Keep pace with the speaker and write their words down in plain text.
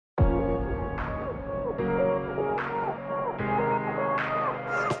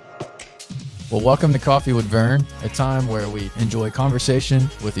Well, welcome to Coffee with Vern, a time where we enjoy conversation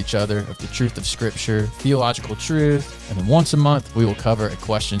with each other of the truth of Scripture, theological truth, and then once a month we will cover a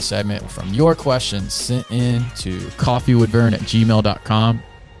question segment from your questions sent in to coffeewithvern@gmail.com.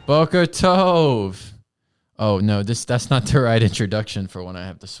 Boker Tov. Oh no, that's not the right introduction for when I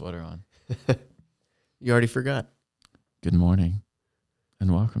have the sweater on. You already forgot. Good morning,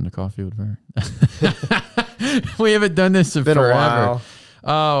 and welcome to Coffee with Vern. We haven't done this in forever. A while.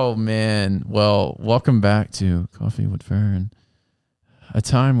 Oh, man. Well, welcome back to Coffee with Vern, a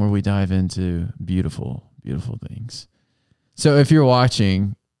time where we dive into beautiful, beautiful things. So if you're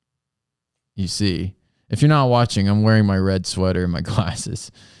watching, you see. If you're not watching, I'm wearing my red sweater and my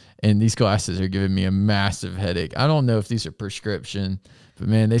glasses, and these glasses are giving me a massive headache. I don't know if these are prescription, but,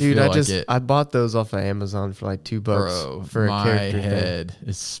 man, they feel like it. I bought those off of Amazon for like $2 Bro, for a character my head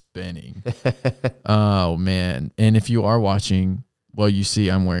is spinning. Oh, man. And if you are watching, well, you see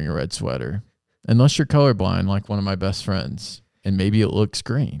I'm wearing a red sweater. Unless you're colorblind, like one of my best friends, and maybe it looks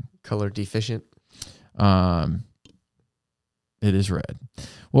green. Color deficient. It is red.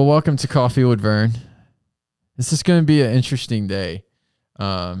 Well, welcome to Coffee with Vern. This is going to be an interesting day.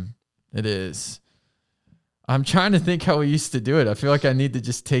 It is. I'm trying to think how we used to do it. I feel like I need to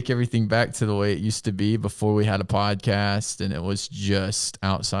just take everything back to the way it used to be before we had a podcast and it was just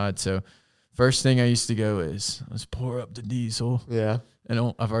outside. So first thing I used to go is, let's pour up the diesel. Yeah.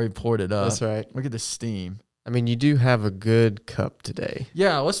 And I've already poured it up. That's right. Look at the steam. I mean, you do have a good cup today.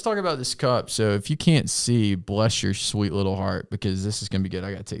 Yeah, let's talk about this cup. So if you can't see, bless your sweet little heart, because this is going to be good.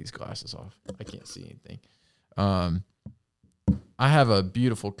 I got to take these glasses off. I can't see anything. I have a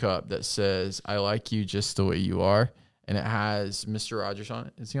beautiful cup that says, I like you just the way you are. And it has Mr. Rogers on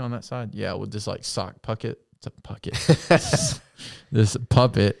it. Is he on that side? Yeah, with this like sock puppet. It's a puppet. This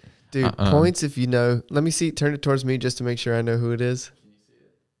puppet. Dude, points if you know. Let me see. Turn it towards me just to make sure I know who it is. Can you see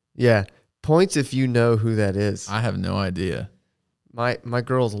it? Yeah. Points if you know who that is. I have no idea. My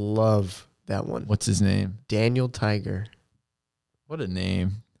girls love that one. What's his name? Daniel Tiger. What a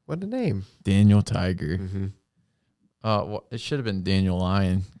name. What a name. Daniel Tiger. Mm-hmm. Well, it should have been Daniel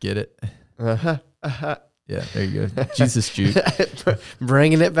Lion. Get it? Uh-huh. Uh-huh. Yeah, there you go. Jesus Juke.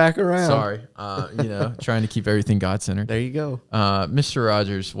 Bringing it back around. Sorry. Trying to keep everything God-centered. There you go. Mr.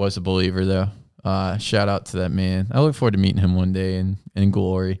 Rogers was a believer, though. Shout out to that man. I look forward to meeting him one day in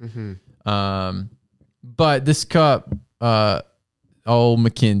glory. Mm-hmm. But this cup, old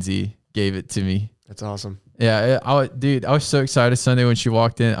Mackenzie gave it to me. That's awesome. Yeah, I was so excited Sunday when she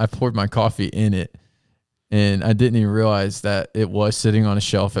walked in. I poured my coffee in it, and I didn't even realize that it was sitting on a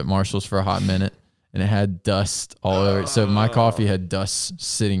shelf at Marshall's for a hot minute, and it had dust all over it. So my coffee had dust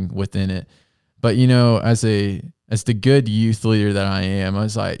sitting within it. But, as the good youth leader that I am, I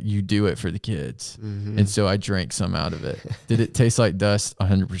was like, you do it for the kids. Mm-hmm. And so I drank some out of it. Did it taste like dust?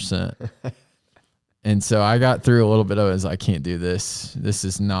 100%. And so I got through a little bit of it. I was like, I can't do this. This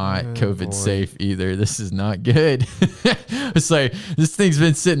is not COVID safe either. This is not good. It's like, this thing's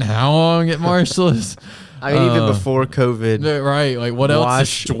been sitting how long at Marshall's? I mean, even before COVID. Right. Like, what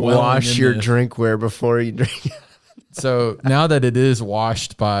else? Wash your drinkware before you drink. So now that it is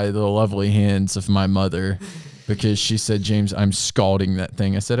washed by the lovely hands of my mother, because she said, James, I'm scalding that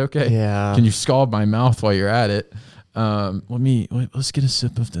thing. I said, okay. Yeah. Can you scald my mouth while you're at it? Let's get a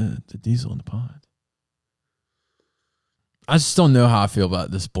sip of the diesel in the pod. I just don't know how I feel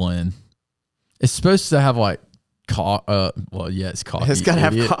about this blend. It's supposed to have like it's coffee. It's got to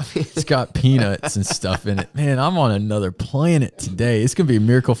have coffee. It's got peanuts and stuff in it. Man, I'm on another planet today. It's going to be a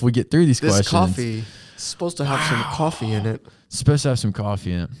miracle if we get through these questions. This coffee is supposed to have some coffee in it. It's supposed to have some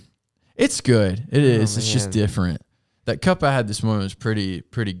coffee in it. It's good. It is. It's just different. That cup I had this morning was pretty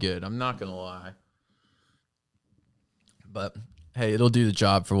good. I'm not going to lie. But, hey, it'll do the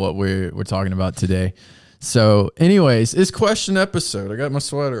job for what we're talking about today. So, anyways, it's question episode. I got my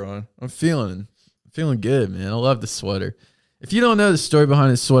sweater on. I'm feeling good, man. I love the sweater. If you don't know the story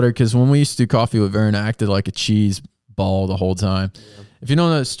behind this sweater, because when we used to do Coffee with Vern, I acted like a cheese ball the whole time. Yeah. If you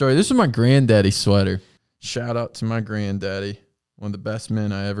don't know the story, this is my granddaddy's sweater. Shout out to my granddaddy, one of the best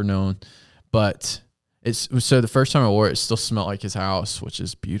men I ever known. But so the first time I wore it, it still smelled like his house, which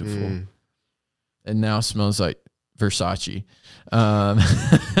is beautiful. And now it smells like Versace.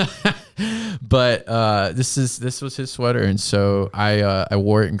 But this was his sweater, and so I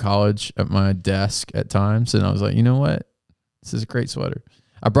wore it in college at my desk at times, and I was like, you know what, this is a great sweater.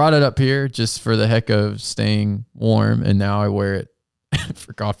 I brought it up here just for the heck of staying warm, and now I wear it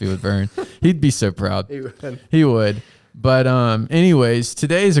for Coffee with Vern. He'd be so proud. He would. But anyways,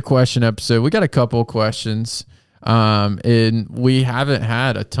 today is a question episode. We got a couple of questions. And we haven't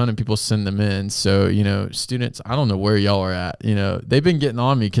had a ton of people send them in. So, you know, students, I don't know where y'all are at. You know, they've been getting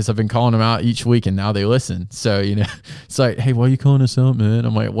on me because I've been calling them out each week and now they listen. So, you know, it's like, hey, why are you calling us out, man?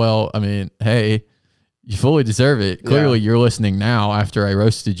 I'm like, well, I mean, hey, you fully deserve it. Clearly, you're listening now after I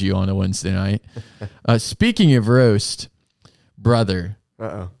roasted you on a Wednesday night. Speaking of roast, brother,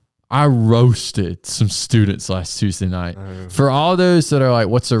 I roasted some students last Tuesday night. For all those that are like,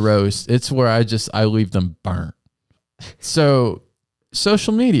 what's a roast? It's where I leave them burnt. So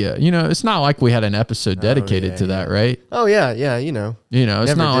social media, you know, it's not like we had an episode dedicated to that, right? Oh yeah. Yeah. You know,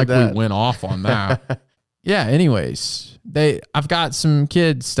 it's not like we went off on that. Yeah. Anyways, I've got some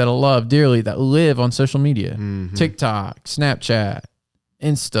kids that I love dearly that live on social media, TikTok, Snapchat,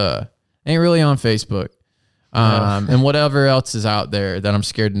 Insta, ain't really on Facebook. And whatever else is out there that I'm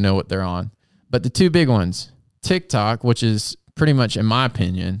scared to know what they're on. But the two big ones, TikTok, which is pretty much, in my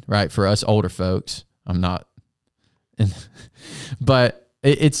opinion, right, for us older folks, but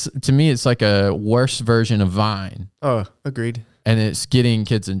it's, to me, it's like a worse version of Vine. Oh, agreed. And it's getting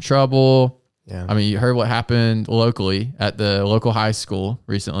kids in trouble. Yeah. I mean, you heard what happened locally at the local high school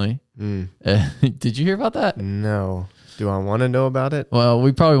recently. Did you hear about that? No. Do I want to know about it? Well,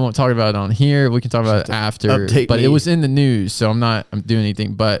 we probably won't talk about it on here. We can talk about it after. But it was in the news, so I'm doing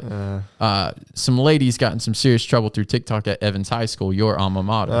anything. But some ladies got in some serious trouble through TikTok at Evans High School, your alma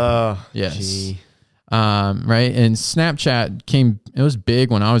mater. Oh, yes. Gee. Right. And Snapchat it was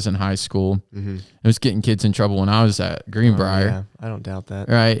big when I was in high school. It was getting kids in trouble when I was at Greenbrier. Yeah, I don't doubt that.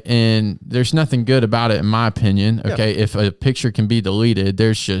 Right. And there's nothing good about it, in my opinion. Okay. If a picture can be deleted,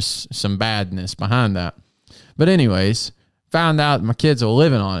 there's just some badness behind that. But anyways, found out my kids are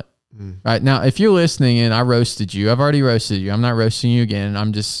living on it. Right. Now, if you're listening and I roasted you, I've already roasted you. I'm not roasting you again.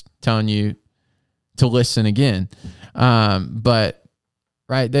 I'm just telling you to listen again. But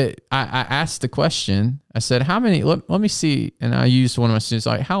right, I asked the question. I said, how many, let me see. And I used one of my students,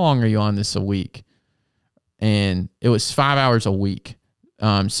 like, how long are you on this a week? And it was 5 hours a week.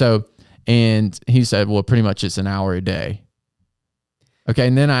 And he said, well, pretty much it's an hour a day. Okay.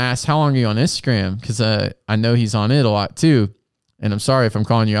 And then I asked, how long are you on Instagram? Because I know he's on it a lot too. And I'm sorry if I'm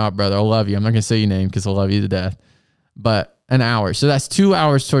calling you out, brother. I love you. I'm not going to say your name because I love you to death. But an hour. So that's 2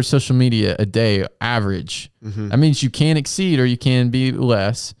 hours towards social media a day average. That means you can exceed or you can be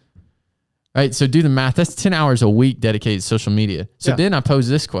less. Right. So do the math. That's 10 hours a week dedicated to social media. So then I posed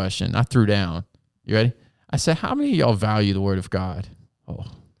this question. I threw down. You ready? I said, how many of y'all value the word of God? Oh,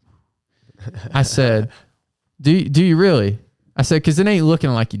 I said, do you really? I said, because it ain't looking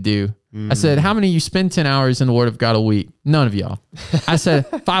like you do. I said, how many of you spend 10 hours in the word of God a week? None of y'all. I said,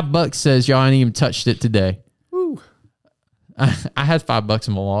 $5 says y'all ain't even touched it today. Woo. I had $5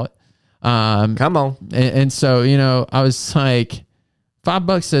 in my wallet. Come on. And so, you know, I was like,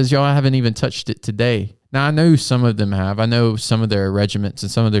 $5 says y'all haven't even touched it today. Now, I know some of them have. I know some of their regiments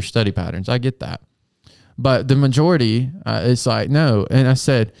and some of their study patterns. I get that. But the majority, it's like, no. And I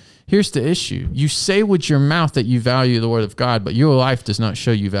said, here's the issue. You say with your mouth that you value the word of God, but your life does not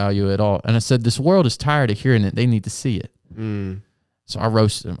show you value at all. And I said, this world is tired of hearing it. They need to see it. So I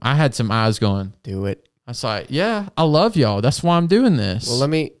roasted them. I had some eyes going, do it. I was like, yeah, I love y'all. That's why I'm doing this. Well, let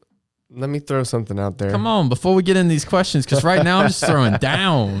me throw something out there. Come on, before we get into these questions, because right now I'm just throwing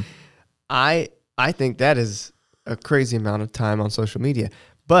down. I think that is a crazy amount of time on social media.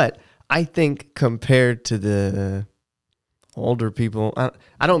 But I think compared to the older people,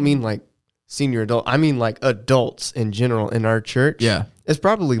 I don't mean like senior adult. I mean like adults in general in our church. Yeah. It's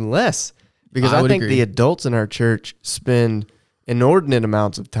probably less because I think agree. the adults in our church spend inordinate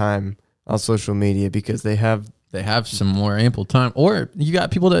amounts of time on social media because they have some more ample time, or you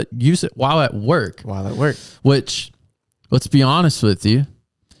got people that use it while at work. Which, let's be honest with you,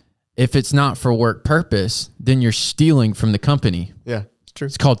 if it's not for work purpose, then you're stealing from the company. Yeah, it's true.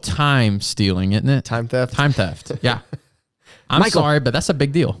 It's called time stealing, isn't it? Time theft. Time theft. Yeah. I'm sorry, but that's a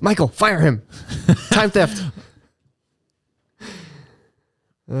big deal. Michael, fire him. Time theft.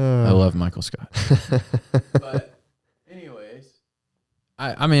 I love Michael Scott. But anyways,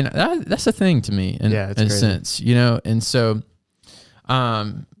 I mean, that's a thing to me in a sense, you know? And so,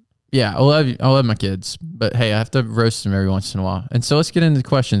 yeah, I love my kids, but hey, I have to roast them every once in a while. And so let's get into the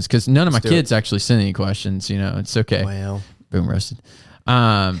questions because none of my kids actually send any questions, you know, it's okay. Well, boom, roasted.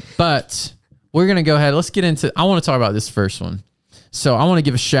 But we're going to go ahead. Let's get into, I want to talk about this first one. So I want to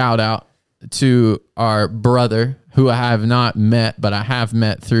give a shout out to our brother who I have not met, but I have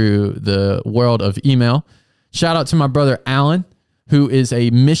met through the world of email. Shout out to my brother, Alan, who is a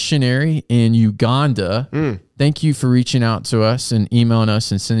missionary in Uganda. Thank you for reaching out to us and emailing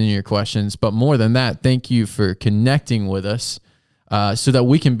us and sending your questions. But more than that, thank you for connecting with us so that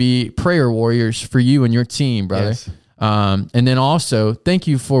we can be prayer warriors for you and your team, brother. Yes. And then also, thank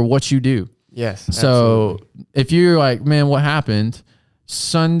you for what you do. Yes. So absolutely. if you're like, man, what happened?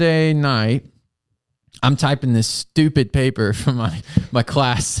 Sunday night, I'm typing this stupid paper for my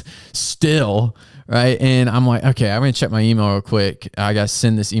class still, right? And I'm like, okay, I'm going to check my email real quick. I got to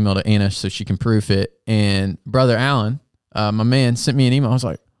send this email to Anna so she can proof it. And Brother Alan, my man, sent me an email. I was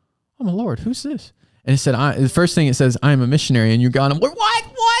like, oh, my Lord, who's this? And it said, the first thing it says, I am a missionary. And you're gone. I'm like, what?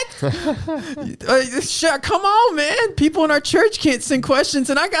 Come on, man. People in our church can't send questions.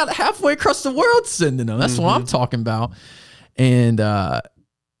 And I got halfway across the world sending them. That's what I'm talking about. And I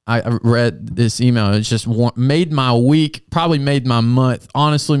read this email. It just made my week, probably made my month,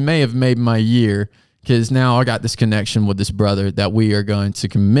 honestly, may have made my year, because now I got this connection with this brother that we are going to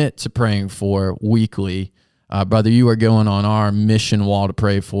commit to praying for weekly. Brother, you are going on our mission wall to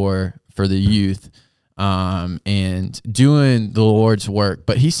pray for the youth. And doing the Lord's work,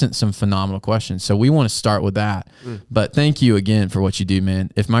 but he sent some phenomenal questions. So we want to start with that, but thank you again for what you do,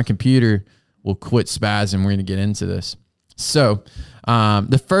 man. If my computer will quit spazzing, we're going to get into this. So,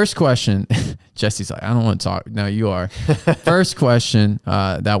 the first question, Jesse's like, I don't want to talk. No, you are. First question,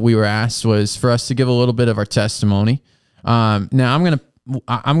 that we were asked was for us to give a little bit of our testimony. Now I'm going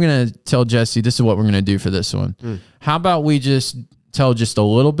to tell Jesse, this is what we're going to do for this one. How about we just tell just a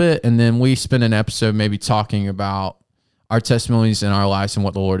little bit, and then we spend an episode maybe talking about our testimonies in our lives and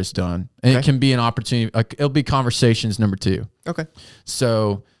what the Lord has done. And it can be an opportunity. It'll be conversations number 2. Okay.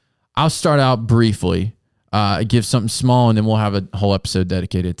 So I'll start out briefly, give something small, and then we'll have a whole episode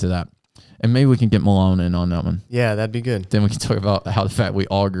dedicated to that. And maybe we can get Malone in on that one. Yeah, that'd be good. Then we can talk about how the fact we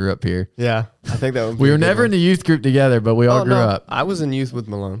all grew up here. Yeah, I think that would be We were never in the youth group together, but we all grew up. I was in youth with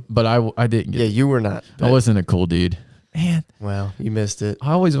Malone. But I didn't Yeah, get you were not. I wasn't a cool dude. Man, Well, you missed it.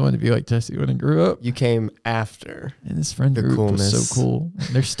 I always wanted to be like Jesse when I grew up. You came after. And this friend The group coolness. was so cool.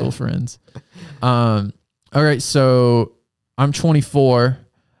 They're still friends. All right. So I'm 24,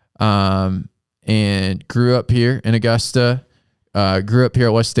 and grew up here in Augusta. Grew up here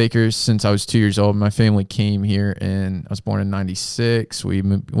at West Acres since I was 2 years old. My family came here, and I was born in 96.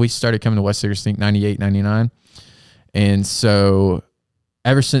 We started coming to West Acres, I think 98, 99. And so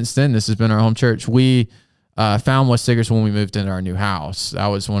ever since then, this has been our home church. We found West Acres when we moved into our new house. That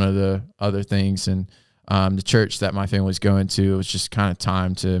was one of the other things. And the church that my family was going to, it was just kind of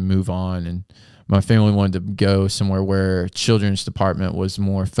time to move on. And my family wanted to go somewhere where children's department was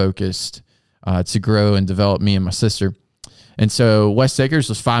more focused to grow and develop me and my sister. And so West Acres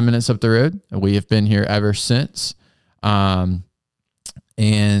was 5 minutes up the road. And we have been here ever since. And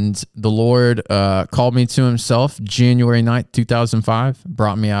the Lord called me to himself January 9th, 2005,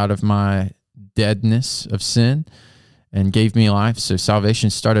 brought me out of my deadness of sin and gave me life. So salvation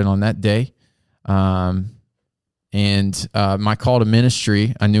started on that day. And my call to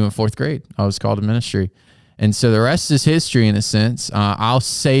ministry, I knew in 4th grade, I was called to ministry. And so the rest is history in a sense. I'll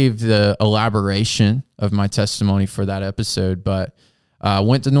save the elaboration of my testimony for that episode, but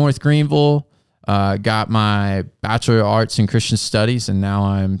went to North Greenville, got my Bachelor of Arts in Christian Studies, and now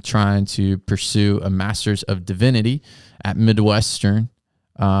I'm trying to pursue a Master's of Divinity at Midwestern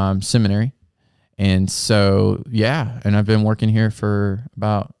Seminary. And so, yeah, and I've been working here for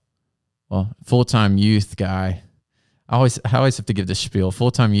about, full-time youth guy. I always have to give this spiel.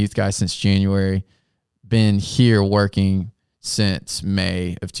 Full-time youth guy since January. Been here working since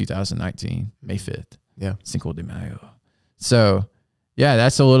May of 2019, May 5th. Yeah. Cinco de Mayo. So, yeah,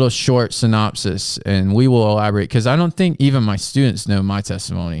 that's a little short synopsis, and we will elaborate because I don't think even my students know my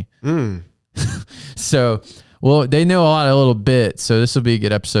testimony. So, well, they know a little bit, so this will be a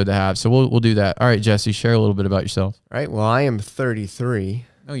good episode to have. So we'll do that. All right, Jesse, share a little bit about yourself. All right. Well, I am 33.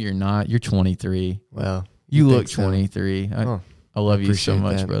 No, you're not. You're 23. Well, You think look so? 23. Oh, I love you so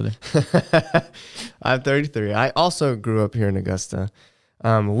appreciate much, that. brother. I'm 33. I also grew up here in Augusta.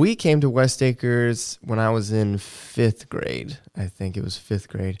 We came to West Acres when I was in 5th grade. I think it was 5th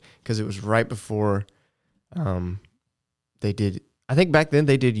grade because it was right before they did. I think back then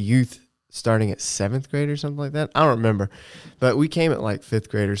they did youth starting at 7th grade or something like that. I don't remember, but we came at like 5th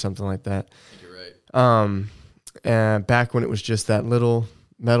grade or something like that. You're right. And back when it was just that little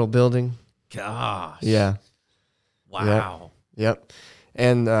metal building. Gosh. Yeah. Wow. Yep.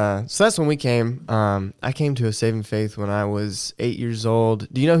 And so that's when we came. I came to a saving faith when I was 8 years old.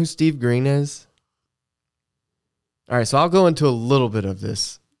 Do you know who Steve Green is? All right, so I'll go into a little bit of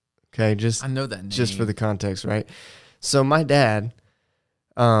this. Okay, I know that name. just for the context, right? So my dad,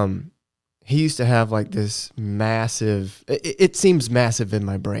 he used to have like this massive. It seems massive in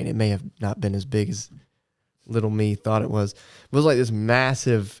my brain. It may have not been as big as little me thought it was like this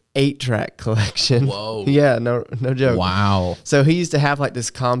massive 8-track collection. Whoa. Yeah, no joke. Wow. So he used to have like this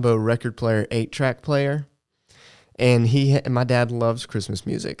combo record player, 8-track player, and my dad loves Christmas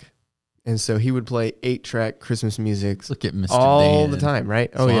music, and so he would play 8-track Christmas music Look at Mr. all Dan. the time,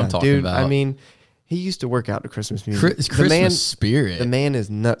 right? That's what I'm talking dude. about. I mean, he used to work out to Christmas music. It's Christmas spirit. The man is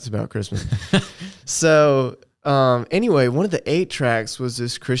nuts about Christmas. So anyway, one of the 8-tracks was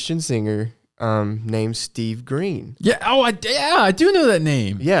this Christian singer named Steve Green. Yeah. Oh, I do know that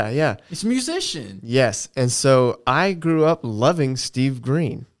name. Yeah. It's a musician. Yes. And so I grew up loving Steve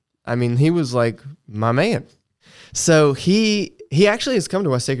Green. I mean, he was like my man. So he actually has come to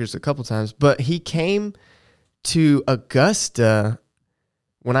West Acres a couple times, but he came to Augusta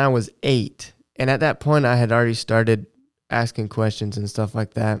when I was 8. And at that point, I had already started asking questions and stuff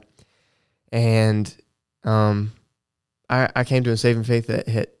like that. And I came to a saving faith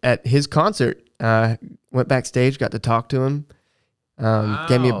at his concert. Went backstage, got to talk to him.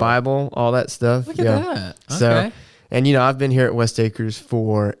 Gave me a Bible, all that stuff. Look at that. Okay. So, and I've been here at West Acres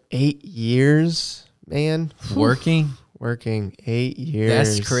for 8 years, man. Working 8 years.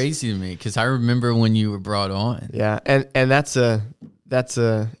 That's crazy to me because I remember when you were brought on. Yeah, and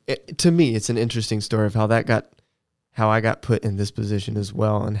to me, it's an interesting story of how I got put in this position as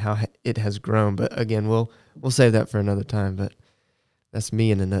well, and how it has grown. But again, we'll save that for another time. But that's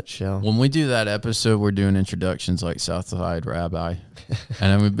me in a nutshell. When we do that episode, we're doing introductions like Southside Rabbi, and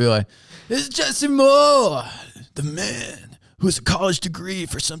then we'd be like, "It's Jesse Moore, the man who has a college degree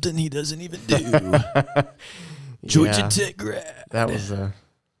for something he doesn't even do." Georgia Tech grad. That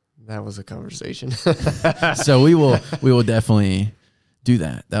was a conversation. So we will definitely do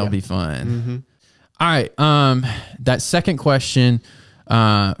that. That'll be fun. Mm-hmm. All right. That second question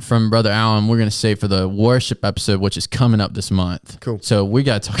from Brother Allen, we're going to save for the worship episode, which is coming up this month. Cool. So we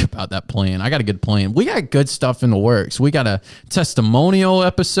got to talk about that plan. I got a good plan. We got good stuff in the works. We got a testimonial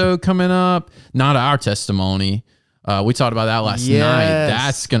episode coming up. Not our testimony. We talked about that last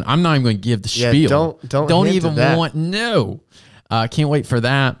night. I'm not even going to give the spiel. Don't even want. No. Can't wait for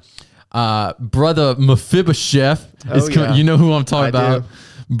that. Brother Mephibosheth is coming. You know who I'm talking about.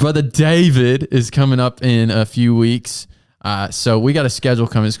 Brother David is coming up in a few weeks. So we got a schedule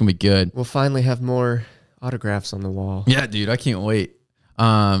coming. It's going to be good. We'll finally have more autographs on the wall. Yeah, dude, I can't wait.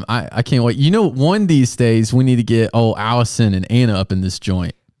 I can't wait. One of these days we need to get Allison and Anna up in this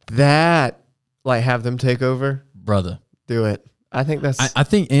joint. Have them take over. Brother. Do it. I think that's... I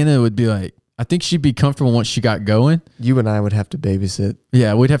think Anna would be like... I think she'd be comfortable once she got going. You and I would have to babysit.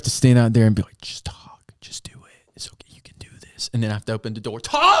 Yeah, we'd have to stand out there and be like, just talk. Just do it. It's okay. You can do this. And then I have to open the door.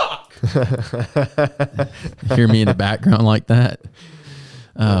 Talk! Hear me in the background like that.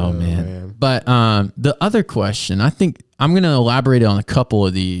 Oh, man. But the other question, I think I'm going to elaborate on a couple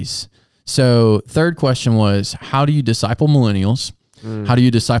of these. So third question was, how do you disciple millennials? How do you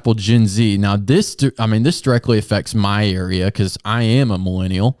disciple Gen Z? Now, this directly affects my area because I am a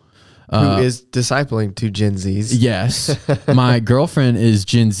millennial. Who is discipling to Gen Zs. Yes. My girlfriend is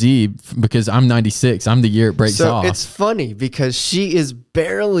Gen Z because I'm 96. I'm the year it breaks off. So it's funny because she is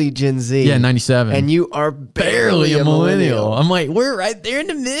barely Gen Z. Yeah, 97. And you are barely a millennial. I'm like, we're right there in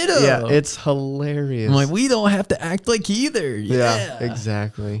the middle. Yeah, it's hilarious. I'm like, we don't have to act like either. Yeah,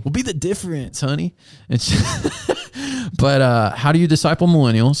 exactly. We'll be the difference, honey. But how do you disciple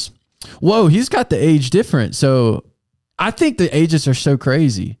millennials? Whoa, he's got the age difference. So I think the ages are so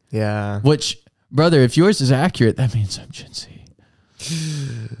crazy. Yeah. Which, brother, if yours is accurate, that means I'm Gen Z.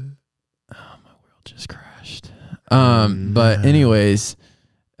 Oh, my world just crashed. But anyways,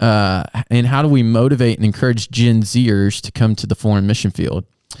 and how do we motivate and encourage Gen Zers to come to the foreign mission field?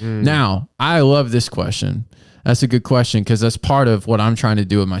 Now, I love this question. That's a good question because that's part of what I'm trying to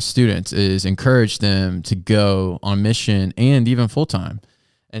do with my students is encourage them to go on mission and even full-time.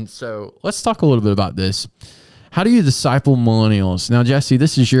 And so let's talk a little bit about this. How do you disciple millennials? Now, Jesse,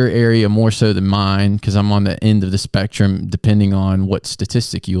 this is your area more so than mine because I'm on the end of the spectrum depending on what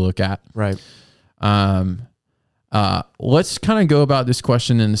statistic you look at. Right. Let's kind of go about this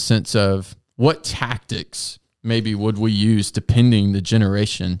question in the sense of what tactics maybe would we use depending the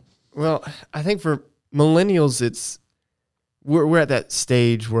generation? Well, I think for millennials, we're at that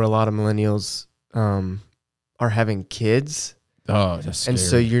stage where a lot of millennials are having kids. Oh, that's scary. And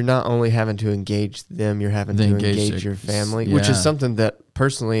so you're not only having to engage them, you're having to engage your family, which is something that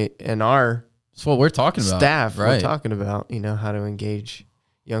personally in our that's what we're talking about. Staff, right. We're talking about, how to engage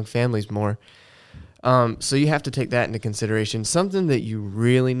young families more. So you have to take that into consideration. Something that you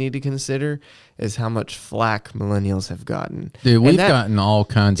really need to consider is how much flack millennials have gotten. Dude, we've gotten all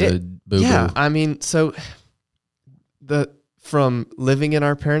kinds of boo-boo. Yeah, so the from living in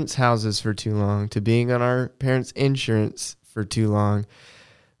our parents' houses for too long, to being on our parents' insurance for too long,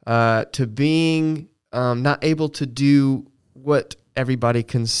 to being not able to do what everybody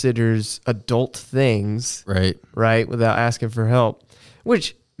considers adult things, right, without asking for help,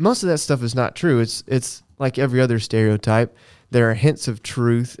 which most of that stuff is not true. It's like every other stereotype. There are hints of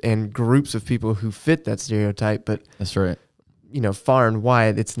truth and groups of people who fit that stereotype, but that's right. Far and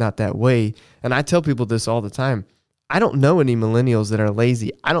wide, it's not that way. And I tell people this all the time. I don't know any millennials that are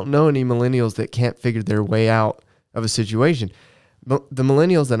lazy. I don't know any millennials that can't figure their way out of a situation. But the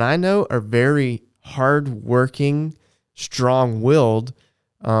millennials that I know are very hardworking, strong-willed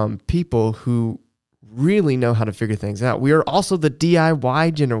people who really know how to figure things out. We are also the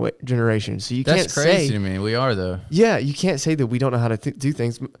DIY generation, so you can't say... That's crazy to me. We are, though. Yeah, you can't say that we don't know how to do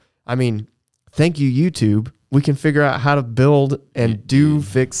things. I mean, thank you, YouTube. We can figure out how to build and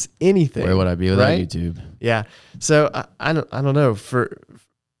fix anything. Where would I be without right? YouTube? Yeah. So I don't know.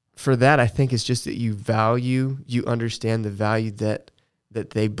 For that, I think it's just that you understand the value that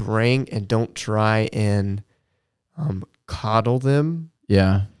they bring, and don't try and coddle them.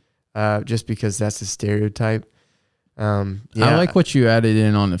 Yeah. Just because that's a stereotype. Yeah. I like what you added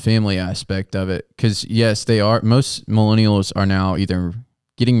in on the family aspect of it, because yes, they are. Most millennials are now either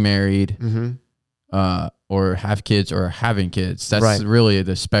getting married, or have kids, or having kids. That's really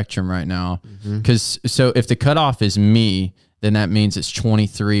the spectrum right now. Because so if the cutoff is me, then that means it's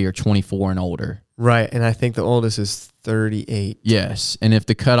 23 or 24 and older. Right, and I think the oldest is 38. Yes, and if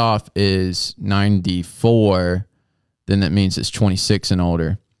the cutoff is 94, then that means it's 26 and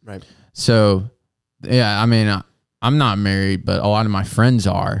older. Right. So, yeah, I mean, I'm not married, but a lot of my friends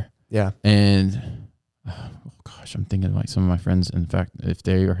are. Yeah. And, oh gosh, I'm thinking like some of my friends, in fact, if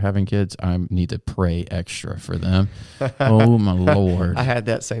they are having kids, I need to pray extra for them. Oh, my Lord. I had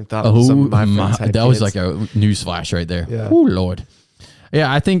that same thought. Some of my friends had that kids. was like a news flash right there. Yeah. Oh, Lord.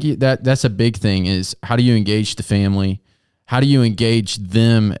 Yeah, I think that's a big thing, is how do you engage the family? How do you engage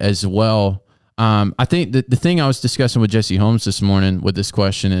them as well? I think the thing I was discussing with Jesse Holmes this morning with this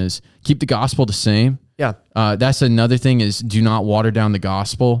question is keep the gospel the same. Yeah. That's another thing, is do not water down the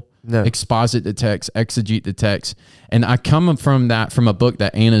gospel. No. Exposit the text, exegete the text. And I come from that from a book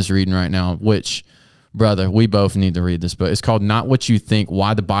that Anna's reading right now, which, brother, we both need to read this book. It's called Not What You Think,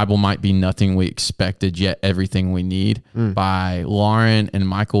 Why the Bible Might Be Nothing We Expected, Yet Everything We Need, by Lauren and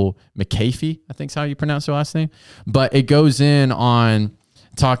Michael McAfee, I think is how you pronounce their last name. But it goes in on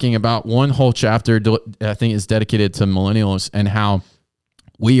talking about one whole chapter, I think is dedicated to millennials, and how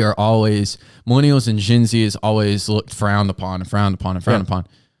we are always, millennials and Gen Z is always looked frowned upon and frowned upon and frowned upon.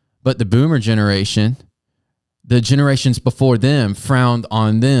 But the boomer generation, the generations before them, frowned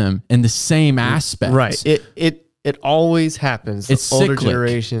on them in the same aspects. Right. It always happens. It's the older cyclic.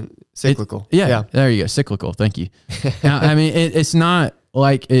 Generation, cyclical. Yeah, there you go. Cyclical. Thank you. Now, I mean, it's not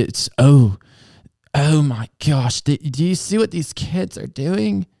like it's, oh my gosh, do you see what these kids are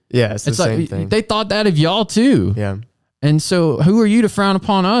doing? Yeah, it's the same like thing. They thought that of y'all too. Yeah. And so who are you to frown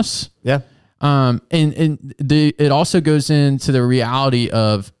upon us? Yeah. It also goes into the reality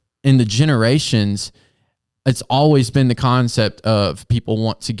of, in the generations, it's always been the concept of people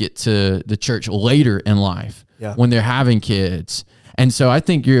want to get to the church later in life, when they're having kids. And so I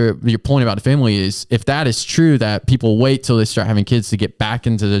think your point about the family is, if that is true, that people wait till they start having kids to get back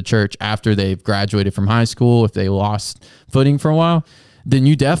into the church after they've graduated from high school, if they lost footing for a while, then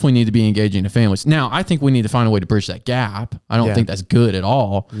you definitely need to be engaging the families. Now, I think we need to find a way to bridge that gap. I don't think that's good at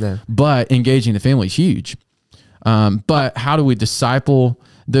all, but engaging the family is huge. But how do we disciple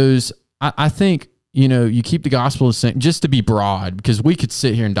those? I think, you keep the gospel the same, just to be broad, because we could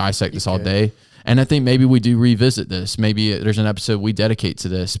sit here and dissect this all day. And I think maybe we do revisit this. Maybe there's an episode we dedicate to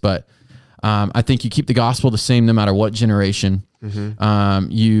this, but I think you keep the gospel the same no matter what generation.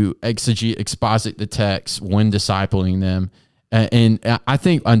 You exposit the text when discipling them. And I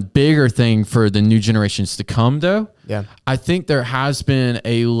think a bigger thing for the new generations to come, though, I think there has been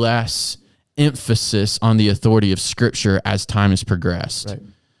a less emphasis on the authority of Scripture as time has progressed. Right.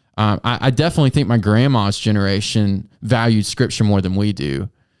 I definitely think my grandma's generation valued Scripture more than we do.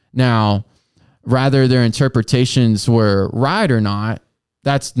 Now, whether their interpretations were right or not,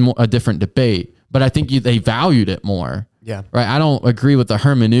 that's a different debate. But I think they valued it more. Yeah. Right. I don't agree with the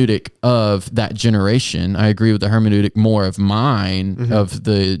hermeneutic of that generation. I agree with the hermeneutic more of mine, of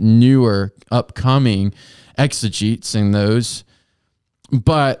the newer upcoming exegetes and those.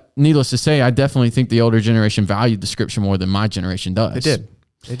 But needless to say, I definitely think the older generation valued the Scripture more than my generation does. They did.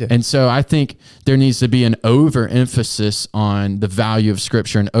 And so I think there needs to be an overemphasis on the value of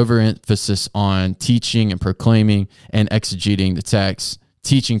Scripture, an overemphasis on teaching and proclaiming and exegeting the text,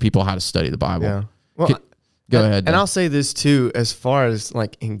 teaching people how to study the Bible. Yeah. Well, Go ahead. And I'll say this too, as far as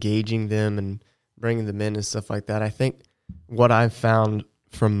like engaging them and bringing them in and stuff like that. I think what I've found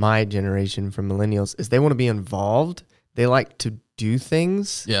from my generation, from millennials, is they want to be involved. They like to do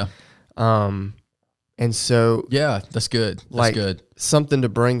things. Yeah. And so Yeah, that's good. That's like good. something to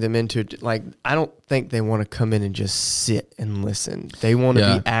bring them into. Like, I don't think they want to come in and just sit and listen. They want to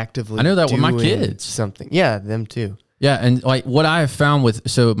be actively. I know that with my doing kids. something. Yeah, them too. Yeah, and like what I have found with,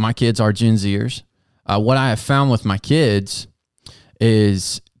 so my kids are Gen Zers. What I have found with my kids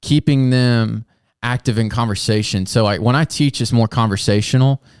is keeping them active in conversation. So like when I teach, it's more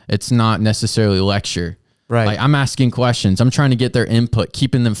conversational. It's not necessarily lecture. Right. Like I'm asking questions. I'm trying to get their input,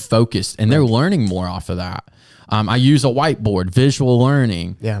 keeping them focused, and they're learning more off of that. I use a whiteboard, visual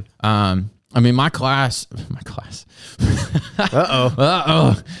learning. Yeah. I mean, my class.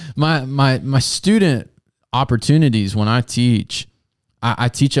 My student opportunities when I teach, I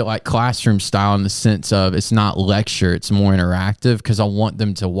teach it like classroom style in the sense of it's not lecture, it's more interactive because I want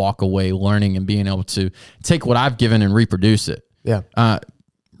them to walk away learning and being able to take what I've given and reproduce it. Yeah.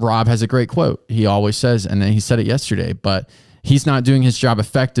 Rob has a great quote. He always says, and he said it yesterday, but he's not doing his job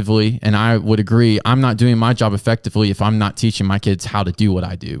effectively. And I would agree, I'm not doing my job effectively if I'm not teaching my kids how to do what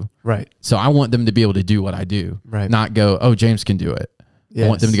I do. Right. So I want them to be able to do what I do, Right. not go, oh, James can do it. Yes. I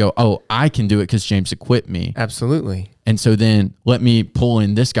want them to go, oh, I can do it because James equipped me. Absolutely. And so then let me pull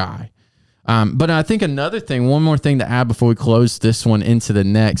in this guy. But I think another thing, one more thing to add before we close this one into the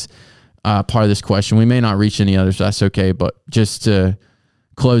next part of this question. We may not reach any others, so that's okay. But just to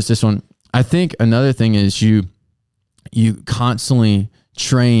close this one, I think another thing is you constantly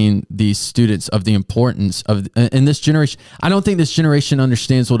train these students of the importance of, in this generation. I don't think this generation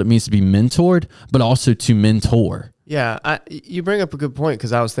understands what it means to be mentored, but also to mentor. Yeah, you bring up a good point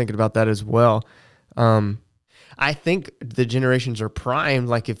because I was thinking about that as well. I think the generations are primed.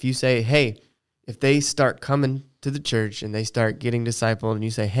 Like if you say, hey, if they start coming to the church and they start getting discipled and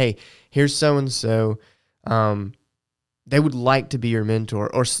you say, hey, here's so-and-so, they would like to be your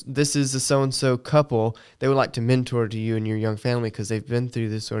mentor, or this is a so-and-so couple. They would like to mentor to you and your young family because they've been through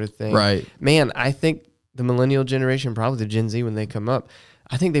this sort of thing. Right. Man, I think the millennial generation, probably the Gen Z when they come up,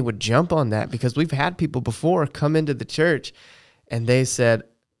 I think they would jump on that because we've had people before come into the church and they said,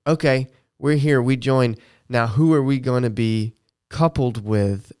 okay, we're here, we join. Now, who are we going to be coupled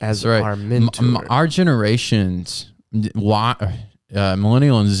with as our mentor? Our generations,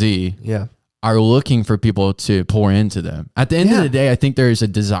 millennial and Z, Yeah. are looking for people to pour into them. At the end of the day, I think there is a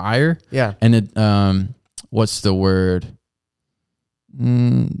desire. Yeah. And what's the word?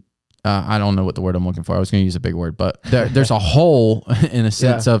 I don't know what the word I'm looking for. I was going to use a big word, but there's a hole in a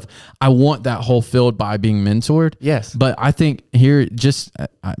sense of I want that hole filled by being mentored. Yes. But I think here,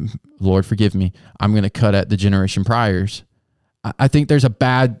 Lord forgive me, I'm going to cut at the generation priors. I think there's a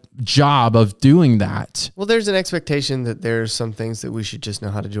bad job of doing that. Well, there's an expectation that there's some things that we should just know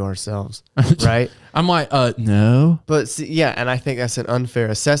how to do ourselves, right? I'm like, no. But see, yeah, and I think that's an unfair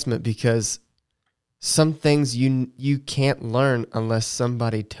assessment because some things you can't learn unless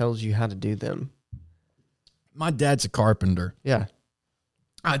somebody tells you how to do them. My dad's a carpenter. Yeah.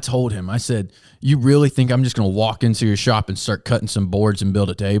 I told him, I said, you really think I'm just going to walk into your shop and start cutting some boards and build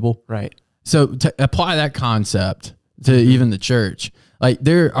a table? Right. So to apply that concept to even the church, like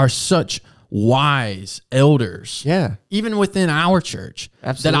there are such wise elders, even within our church,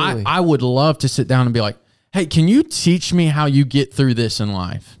 Absolutely. that I would love to sit down and be like, hey, can you teach me how you get through this in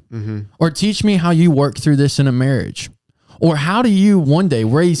life? Mm-hmm. Or teach me how you work through this in a marriage? Or how do you one day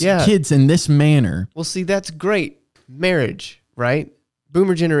raise kids in this manner? Well, see, that's great. Marriage, right?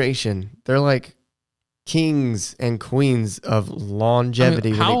 Boomer generation, they're like kings and queens of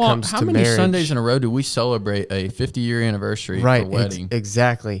longevity when it comes to marriage. How many Sundays in a row do we celebrate a 50-year anniversary for wedding?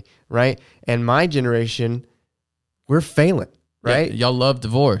 Exactly, right? And my generation, we're failing, right? Yeah, y'all love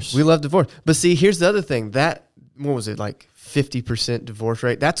divorce. We love divorce. But see, here's the other thing. What was it, like 50% divorce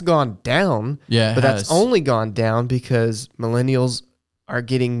rate? That's gone down. Yeah, but that's only gone down because millennials are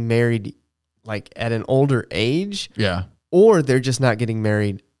getting married like at an older age. Yeah. Or they're just not getting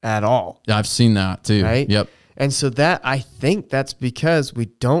married at all. I've seen that too. Right? Yep. And so I think that's because we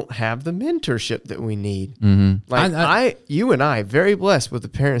don't have the mentorship that we need. Mm-hmm. Like you and I, very blessed with the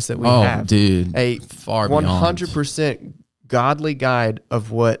parents that we have. Oh, dude. A far 100% godly guide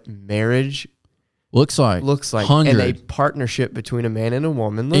of what marriage looks like 100. And a partnership between a man and a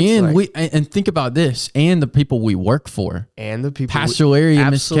woman looks like. And think about this, and the people we work for. And the people. Pastor Larry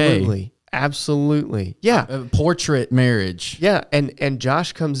and Miss Kay. Absolutely. Yeah. Portrait marriage. Yeah. And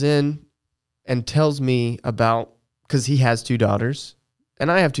Josh comes in and tells me about, because he has 2 daughters and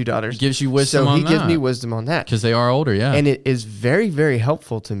I have 2 daughters. He gives you wisdom on that. So he gives me wisdom on that. Because they are older, yeah. And it is very, very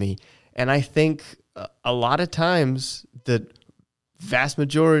helpful to me. And I think a lot of times the vast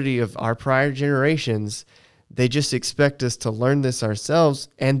majority of our prior generations, they just expect us to learn this ourselves,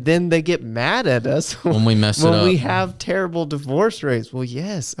 and then they get mad at us when we mess it when up. we have terrible divorce rates. Well,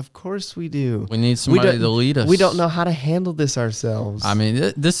 yes, of course we do. We need somebody to lead us. We don't know how to handle this ourselves. I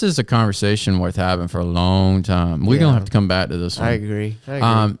mean, this is a conversation worth having for a long time. We're gonna have to come back to this one. I agree.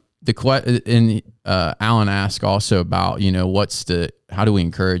 Alan asked also about, how do we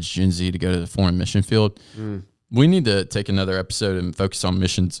encourage Gen Z to go to the foreign mission field? We need to take another episode and focus on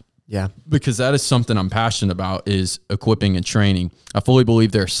missions. Yeah. Because that is something I'm passionate about, is equipping and training. I fully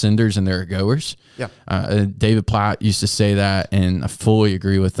believe there are senders and there are goers. Yeah. David Platt used to say that, and I fully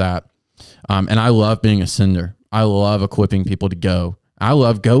agree with that. And I love being a sender. I love equipping people to go. I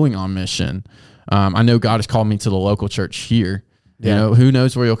love going on mission. I know God has called me to the local church here. Yeah. Who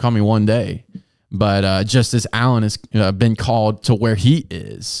knows where he'll call me one day. But just as Alan has been called to where he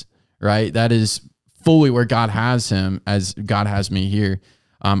is, right? That is fully where God has him, as God has me here.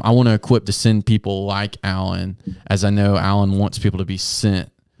 I want to equip to send people like Alan, as I know Alan wants people to be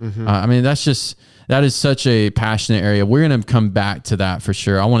sent. I mean, that is such a passionate area. We're going to come back to that for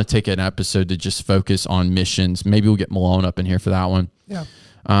sure. I want to take an episode to just focus on missions. Maybe we'll get Malone up in here for that one. Yeah.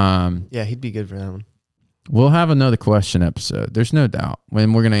 Yeah, he'd be good for that one. We'll have another question episode. There's no doubt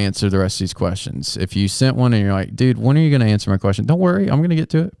when we're going to answer the rest of these questions. If you sent one and you're like, dude, when are you going to answer my question? Don't worry. I'm going to get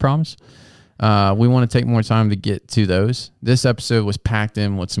to it. Promise. We want to take more time to get to those. This episode was packed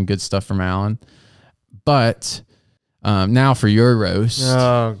in with some good stuff from Alan. But now for your roast.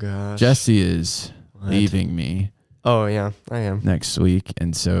 Oh, gosh. Jesse is leaving me. Oh, yeah, I am. Next week.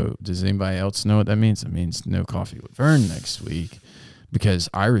 And so does anybody else know what that means? It means no coffee with Vern next week, because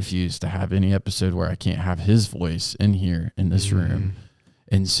I refuse to have any episode where I can't have his voice in here in this room.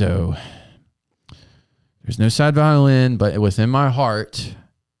 And so there's no side violin, but within my heart,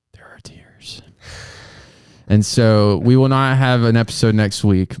 there are tears. And so we will not have an episode next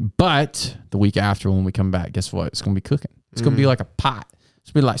week, but the week after, when we come back, guess what? It's going to be cooking. It's going to be like a pot.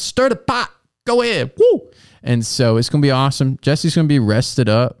 It's going to be like, stir the pot. Go ahead. Woo. And so it's going to be awesome. Jesse's going to be rested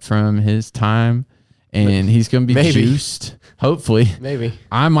up from his time, and he's going to be juiced. Hopefully. Maybe.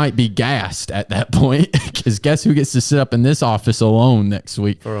 I might be gassed at that point, because guess who gets to sit up in this office alone next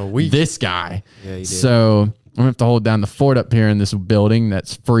week? For a week. This guy. Yeah, you do. So I'm going to have to hold down the fort up here in this building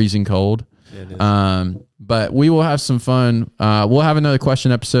that's freezing cold. Yeah, it is. But we will have some fun. We'll have another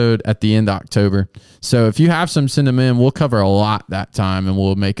question episode at the end of October. So if you have some, send them in. We'll cover a lot that time, and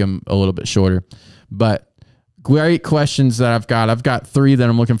we'll make them a little bit shorter. But great questions that I've got. I've got 3 that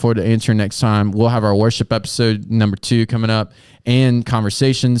I'm looking forward to answering next time. We'll have our worship episode number 2 coming up, and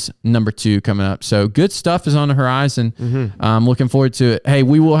conversations number 2 coming up. So good stuff is on the horizon. I'm looking forward to it. Hey,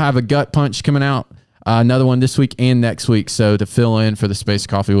 we will have a gut punch coming out. Another one this week and next week. So to fill in for the Space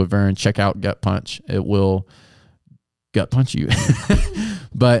Coffee with Vern, check out Gut Punch. It will gut punch you.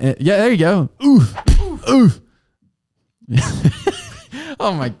 But yeah, there you go. Ooh.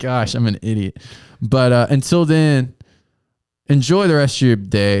 Oh my gosh, I'm an idiot. But until then, enjoy the rest of your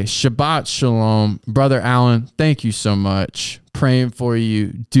day. Shabbat Shalom. Brother Alan, thank you so much. Praying for you.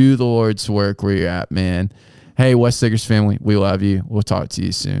 Do the Lord's work where you're at, man. Hey, West Diggers family, we love you. We'll talk to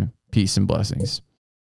you soon. Peace and blessings.